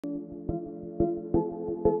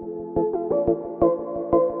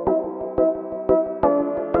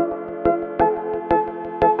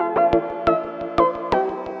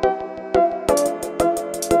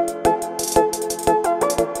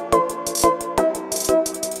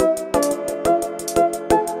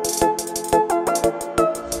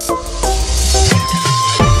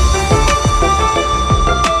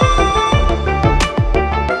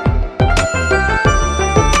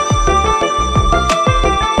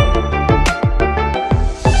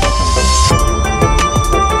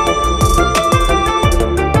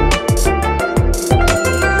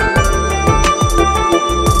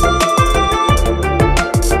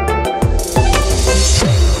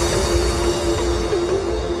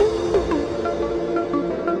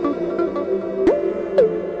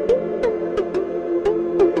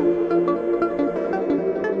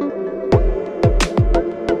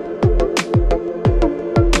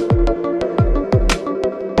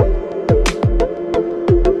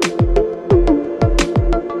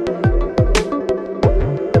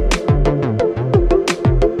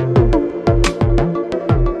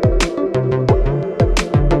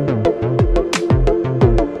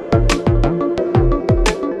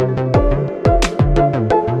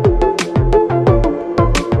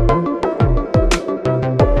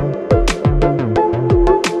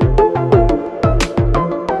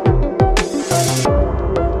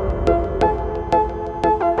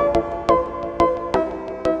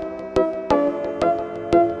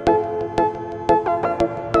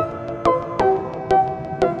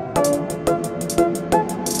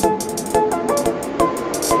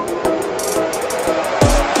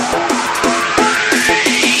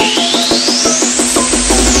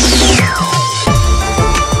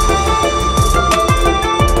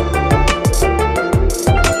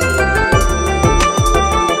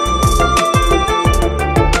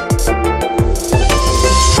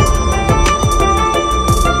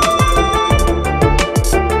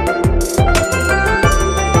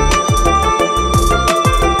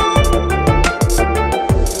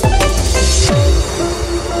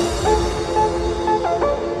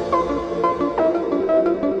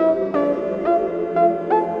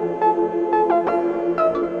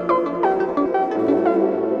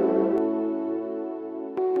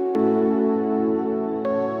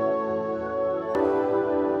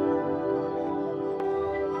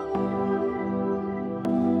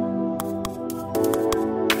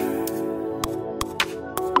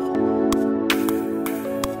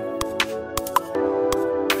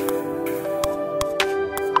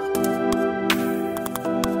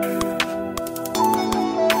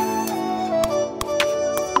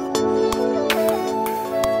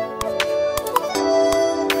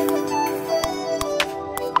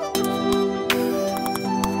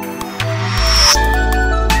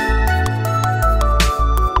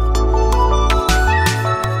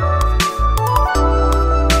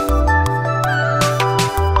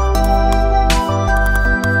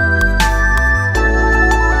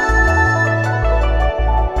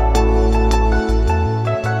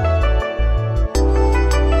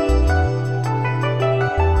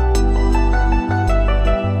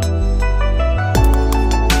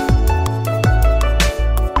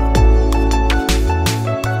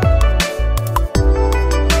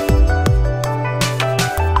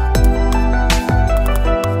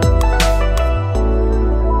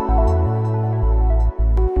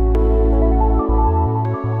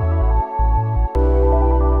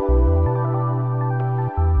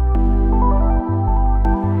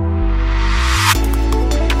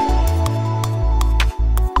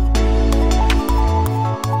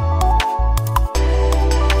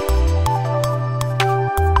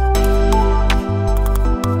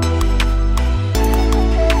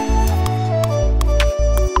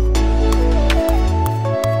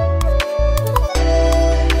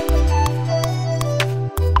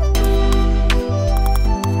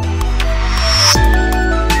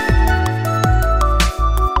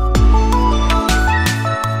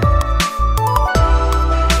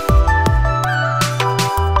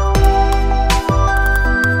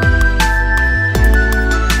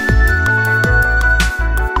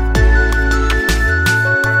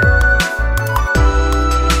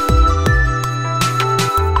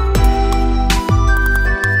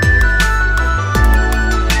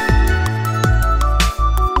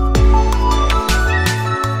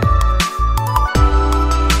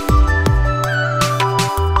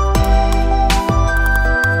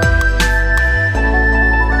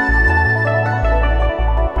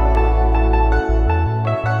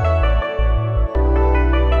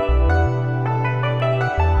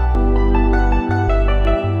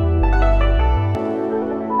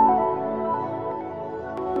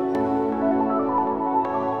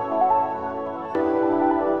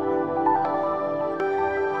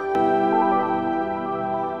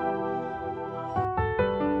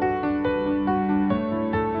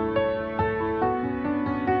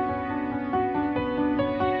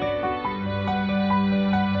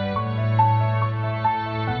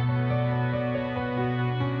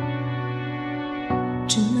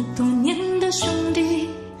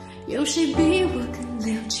有谁比我更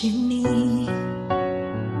了解你？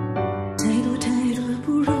太多太多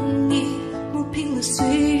不容易，磨平了岁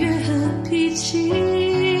月和脾气。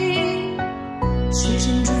时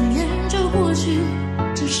间转眼就过去，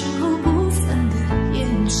这身后不散的宴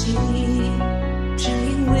席，只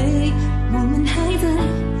因为我们还在，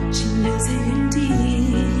心留在原地。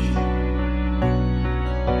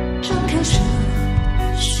张开手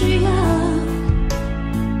需要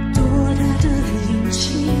多大的勇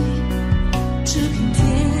气？这片天，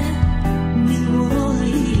你我一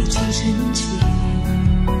起撑起，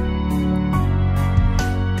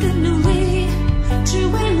更努力，只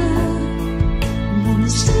为了我们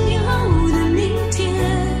想要的明天。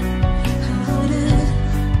好好的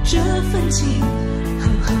这份情，好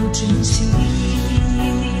好珍惜。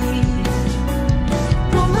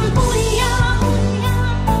我们不一样，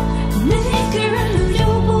每个人都有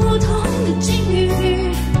不同的境遇。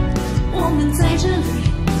我们在这里，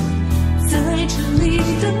在这里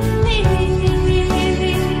等你。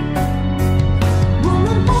我们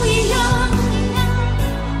不一样，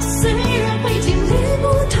虽然会经历不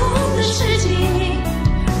同的事情，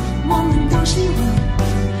我们都希望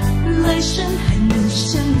来生还能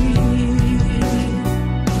相遇。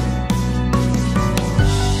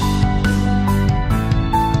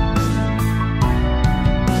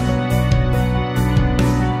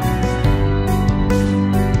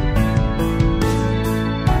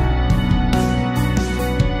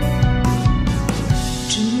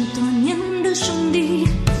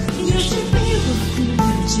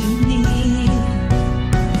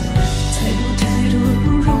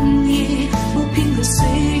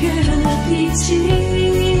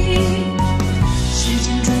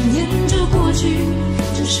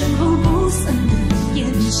这身后不散的宴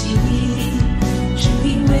席，只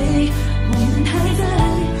因为我们还在，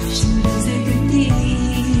心留在原地。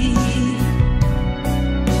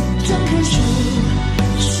张开手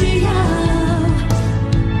需要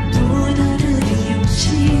多大的勇气？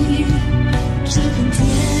这片天，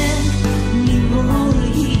你我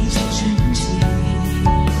一起撑起，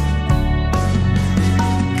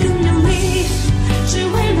更努力，只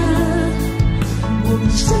为了我们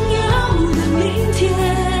想要的明天。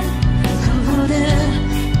好好的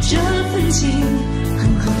这份情，好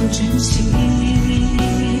好珍惜。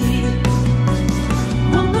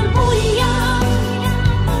我们不一样，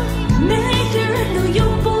每个人都有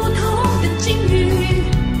不同的境遇。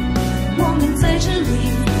我们在这里，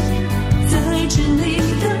在这里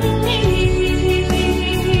等你。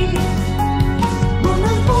我们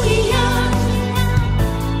不一样，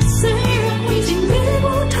虽然会经历不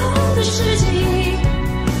同的事情，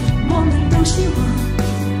我们都希望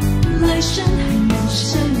来生还能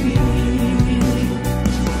相遇。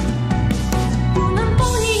我们不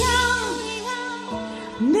一样，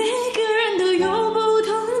每个人都有不同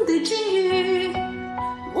的境遇。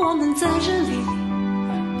我们在这里，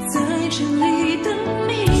在这里等你。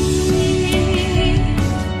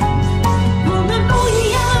我们不一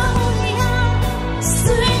样，虽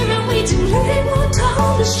然会经历不同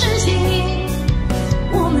的事情，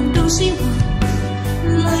我们都希望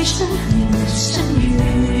来生还能相遇。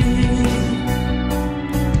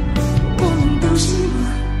我们都希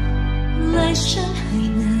望来生还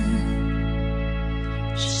能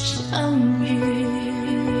相遇。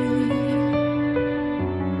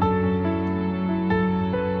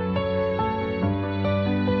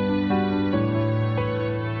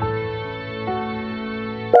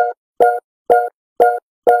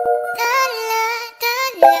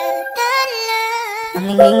Ang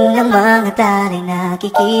lingling ng mga taray,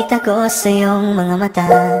 nakikita ko sa iyong mga mata.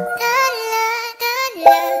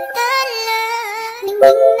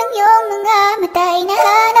 Lingling ng iyong mga mata,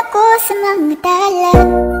 hinahanap ko sa mga tala.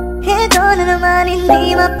 Ito na naman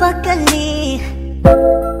hindi mapakali,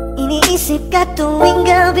 iniisip ka tuwing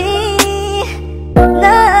gabi.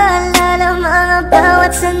 Naalala mga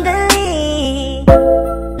bawat sandali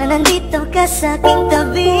na nandito ka sa aking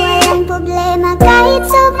tabi. Walang problema kahit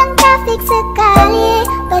sobrang traffic sa kalye,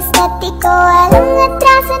 basta't ikaw alam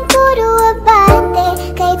atrasan puro abante.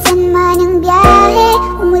 Kahit saan man ang biyahe,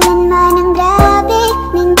 umulan man ang grabe,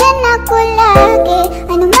 nandyan ako lagi,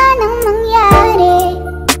 ano man ang mangyari.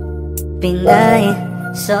 Pinay,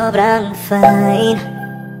 sobrang fine,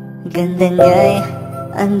 ganda niya'y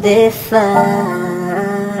undefined.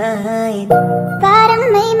 Parang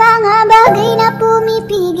may mga bagay na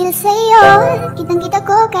pumipigil sa'yo, kitang-kita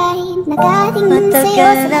ko kahit nakatingin sa'yo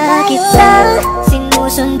sa Matagal na tayo. kita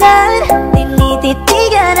sinusundan,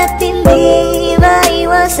 tinititigan at hindi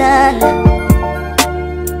maiwasan.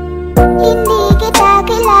 Hindi kita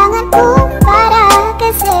kailangan kumpara,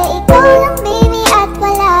 kasi ikaw lang baby at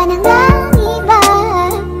wala nang ang iba.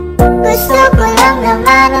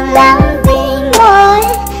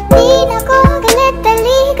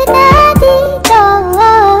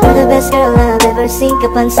 kasing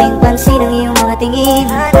kapansing-pansin ang iyong mga tingin.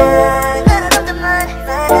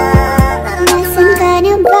 Nasaan ka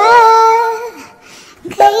na ba?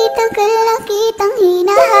 Kahit ang kalakitang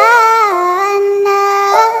hinahanap,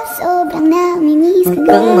 sobrang namimiss ka Huwag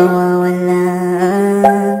kang mawawala,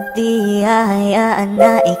 di hahayaan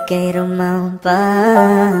na ika'y rumampa.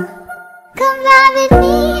 Come ride with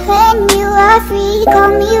me when you are free.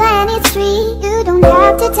 Call me when it's free. You don't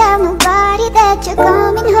have to tell nobody that you're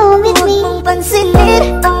coming home with me. Huwag mong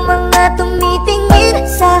pansinin ang mga tumitingin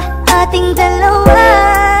sa ating dalawa.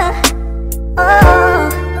 Oh,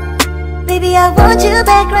 baby, I want you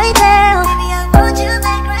back right now. Baby, I want you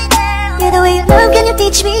back right now. Yeah, the way you love, can you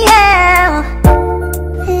teach me how?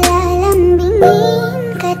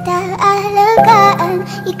 Lalambingin kataalagaan,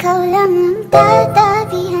 ikaw lang ang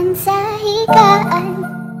tatabihan sa higaan.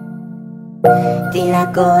 Tila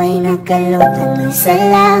ko ay nakalutang sa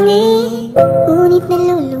langit, Ngunit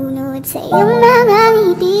nalulunod sa iyong mga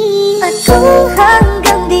ngiti. at kung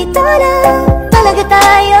hanggang dito lang talaga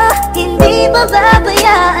tayo, hindi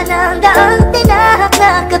mababayaan ang daang tinahak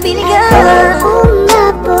na kapiligan.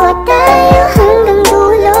 Umabot tayo hanggang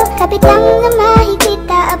dulo, kapit lang na mahigpit,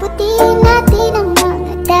 aabutin natin ang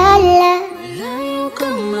mga dala. Malayo ka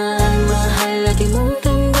man, mahal at imong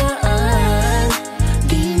tandaan,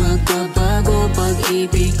 di magbabago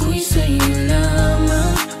pag-ibig ko'y sa'yo lamang.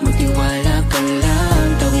 Magtiwala ka lang,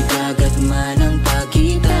 tawid agad man ang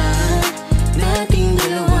pagitan nating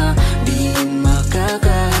dalawa, di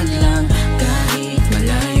makakahadlang kahit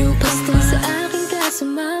malayo ka man. Basta sa akin ka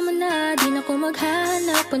sumama na, di na ko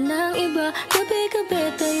maghanap pa ng iba.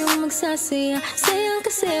 Gabi-gabi tayong magsasaya, sayang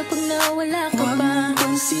kasi pag nawala ka pa. Huwag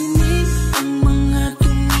pansinin ang mga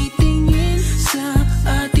tumitingin sa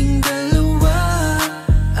ating dalawa,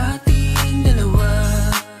 ating dalawa.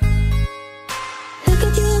 Look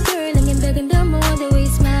at you girl, ang ganda-ganda mo. The way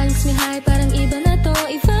you smile makes me high, parang iba na to.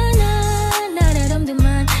 Iba na,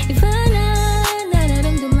 nararamdaman. Iba na,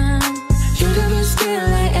 nararamdaman. You're the best girl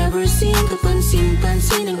I ever seen.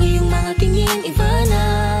 Kapansin-pansin ang iyong mga tingin. Iba na,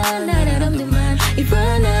 nararamdaman. Iba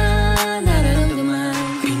na, nararamdaman.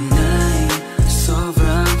 Pinay,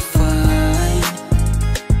 sobrang fine.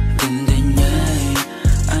 Ganda niya'y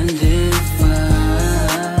undefined.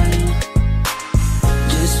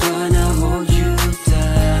 Just wanna hold you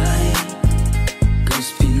tight,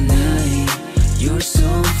 'cause Pinay, you're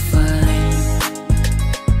so fine.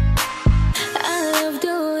 I love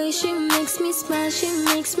the way she makes me smile, she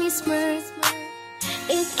makes me smirk.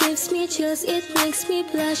 It gives me chills, it makes me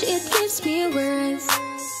blush, it gives me words.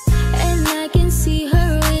 And I can see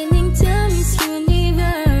her winning down this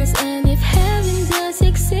universe. And if heaven does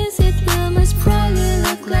exist, it will most probably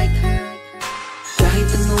look like her.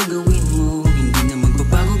 Kahit anong gawin mo, hindi na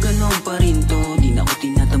magbabago, ganon pa rin to. Di na ako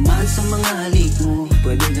tinatamaan sa mga halik mo.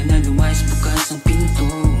 Pwede ka na lumayas, bukas ang pinto.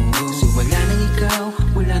 Kasi wala nang ikaw,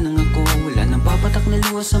 wala nang ako, wala nang papatak na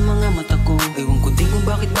luha sa mga mata ko. Ewan ko din kung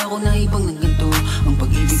bakit ba ako naibang ng ganito. Ang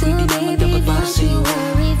pag-ibig ko di naman dapat para sa'yo.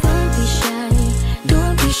 Don't be shy,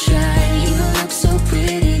 don't be shy. You look so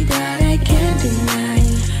pretty that I can't deny,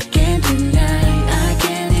 can't deny. I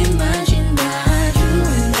can't imagine that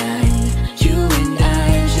you and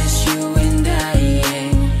I, just you and I,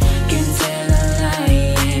 yeah. Can't tell a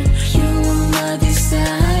lie, yeah. You are my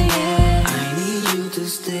desire. I need you to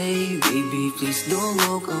stay, baby, please don't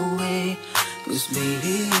walk away. 'Cause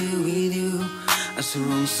baby, here with you, as we're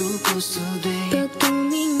all supposed to be.